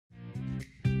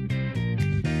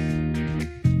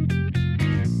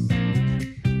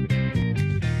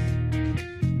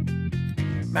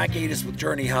Matt Guedes with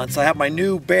Journey Hunts. I have my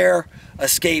new Bear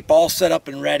Escape all set up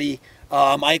and ready.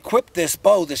 I equipped this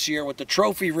bow this year with the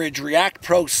Trophy Ridge React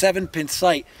Pro 7-pin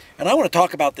sight, and I want to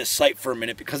talk about this sight for a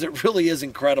minute because it really is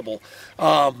incredible.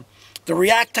 The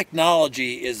React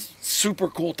technology is super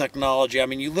cool technology. I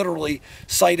mean, you literally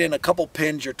sight in a couple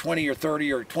pins, your 20 or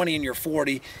 30 or 20 and your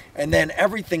 40, and then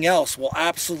everything else will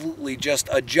absolutely just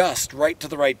adjust right to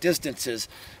the right distances.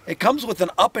 It comes with an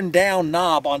up and down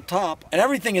knob on top, and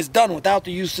everything is done without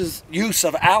the use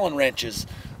of Allen wrenches.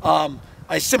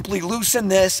 I simply loosen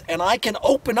this and I can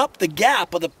open up the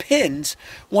gap of the pins.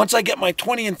 Once I get my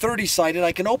 20 and 30 sighted,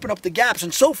 I can open up the gaps.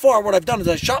 And so far what I've done is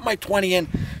I shot my 20 in.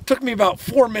 Took me about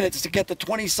 4 minutes to get the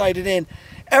 20 sighted in.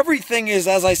 Everything is,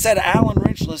 as I said, Allen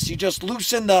wrenchless. You just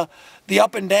loosen the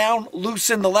up and down,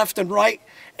 loosen the left and right,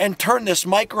 and turn this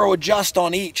micro adjust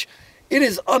on each. It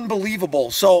is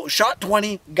unbelievable. So shot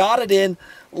 20, got it in,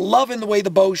 loving the way the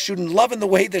bow's shooting, loving the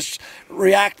way this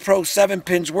React Pro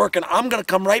 7-pin's working. I'm going to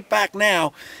come right back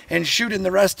now and shoot in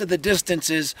the rest of the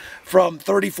distances from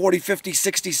 30, 40, 50,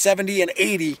 60, 70, and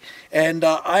 80. And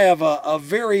I have a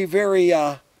very, very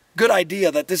good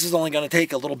idea that this is only going to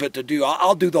take a little bit to do.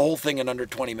 I'll do the whole thing in under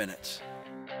 20 minutes.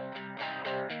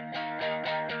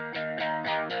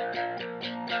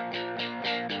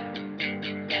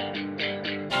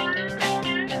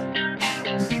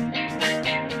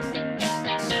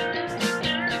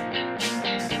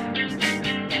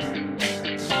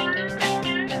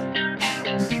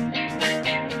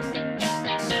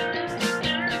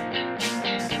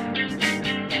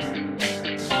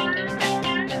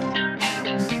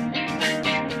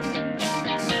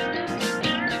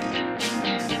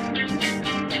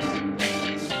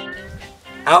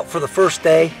 Out for the first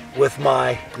day with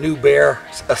my new Bear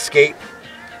Escape.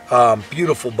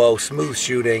 Beautiful bow, smooth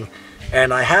shooting.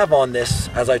 And I have on this,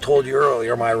 as I told you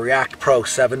earlier, my React Pro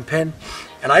 7-pin.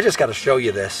 And I just got to show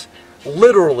you this.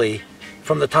 Literally,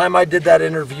 from the time I did that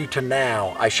interview to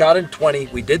now, I shot in 20,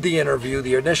 we did the interview,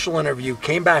 the initial interview,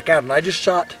 came back out, and I just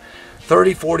shot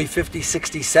 30, 40, 50,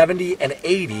 60, 70, and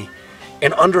 80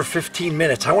 in under 15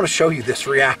 minutes. I want to show you this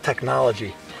React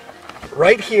technology.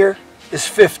 Right here is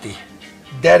 50.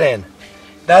 Dead end.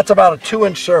 That's about a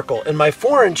 2-inch circle. In my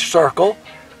 4-inch circle,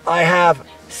 I have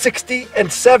 60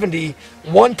 and 70,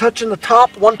 one touching the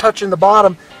top, one touching the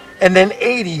bottom, and then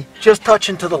 80 just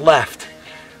touching to the left.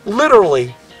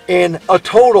 Literally, in a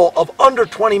total of under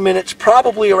 20 minutes,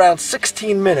 probably around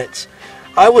 16 minutes,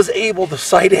 I was able to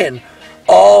sight in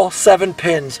all 7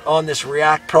 pins on this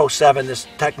React Pro 7, this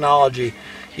technology.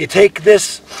 You take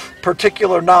this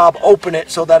particular knob, open it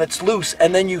so that it's loose,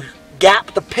 and then you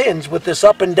gap the pins with this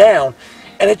up and down,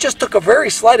 and it just took a very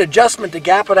slight adjustment to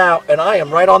gap it out, and I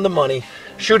am right on the money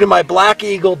shooting my Black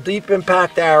Eagle deep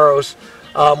impact arrows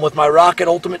with my Rocket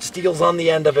Ultimate Steels on the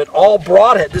end of it, all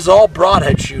broadhead. This is all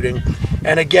broadhead shooting.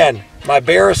 And again, my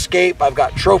Bear Escape, I've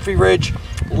got Trophy Ridge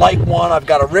Light 1, I've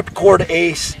got a Ripcord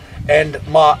Ace, and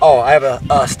my I have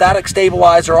a static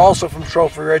stabilizer also from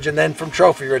Trophy Ridge, and then from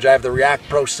Trophy Ridge I have the React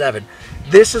Pro 7.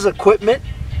 This is equipment,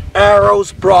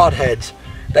 arrows, broadheads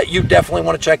that you definitely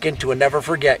want to check into, and never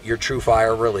forget your True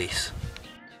Fire release.